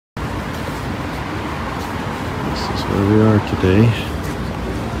This is where we are today.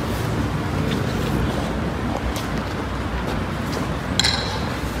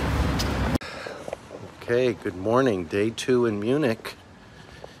 Okay, good morning. Day 2 in Munich.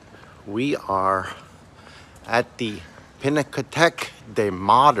 We are at the Pinakothek de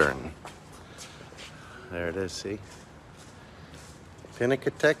Moderne. There it is, see?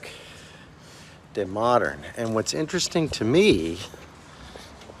 Pinakothek de Moderne. And what's interesting to me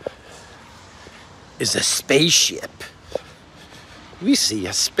is a spaceship. We see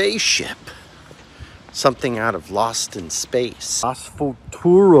a spaceship. Something out of Lost in Space. Das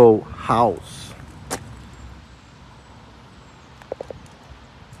Futuro House.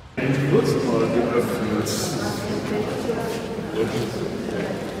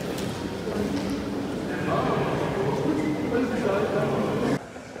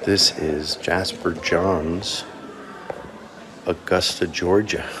 This is Jasper John's Augusta,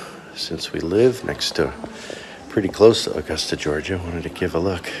 Georgia. Since we live next to, pretty close to Augusta, Georgia, I wanted to give a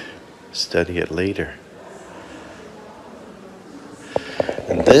look, study it later.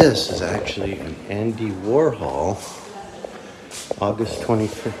 And this is actually an Andy Warhol, August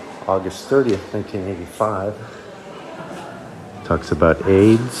 30th, 1985. Talks about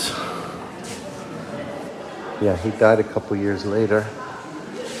AIDS. Yeah, he died a couple years later.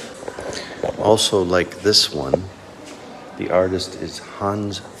 Also, like this one, the artist is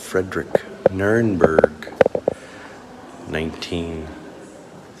Hans Friedrich, Nuremberg,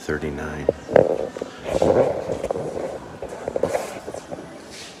 1939.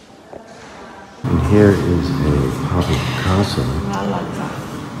 And here is a Pablo Picasso.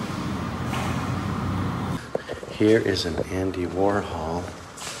 Here is an Andy Warhol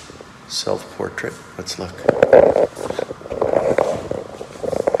self-portrait. Let's look.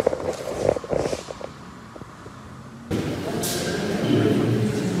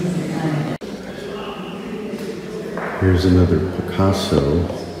 Here's another Picasso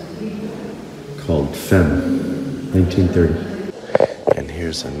called Femme, 1930. And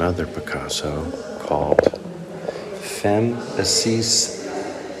here's another Picasso called Femme assise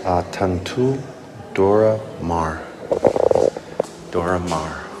à tantou Dora Maar. Dora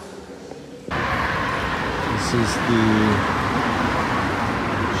Maar. This is the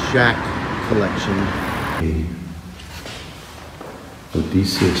Schalk Collection.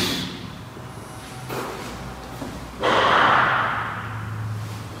 Odysseus.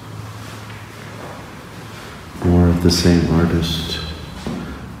 More of the same artist.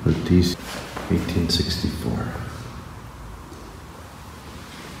 Odysseus, 1864.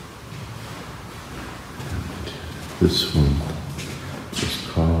 And this one is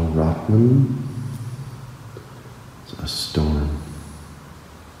Carl Rottmann. It's a storm.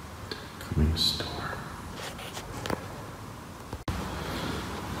 Coming storm.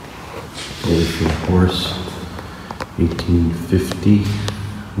 Elephant horse, 1850.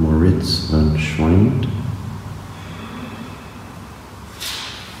 Moritz van Schwind.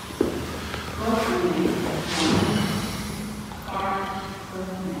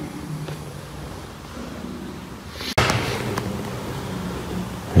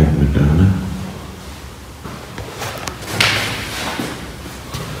 Madonna.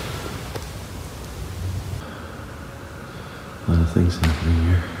 A lot of things happening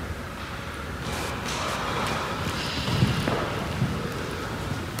here.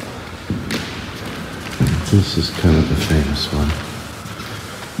 This is kind of the famous one.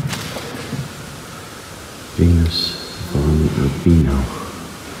 Venus von Urbino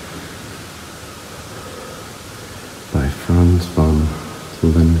by Franz von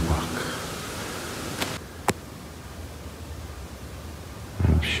Lindbach.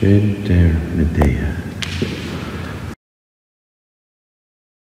 Abschied der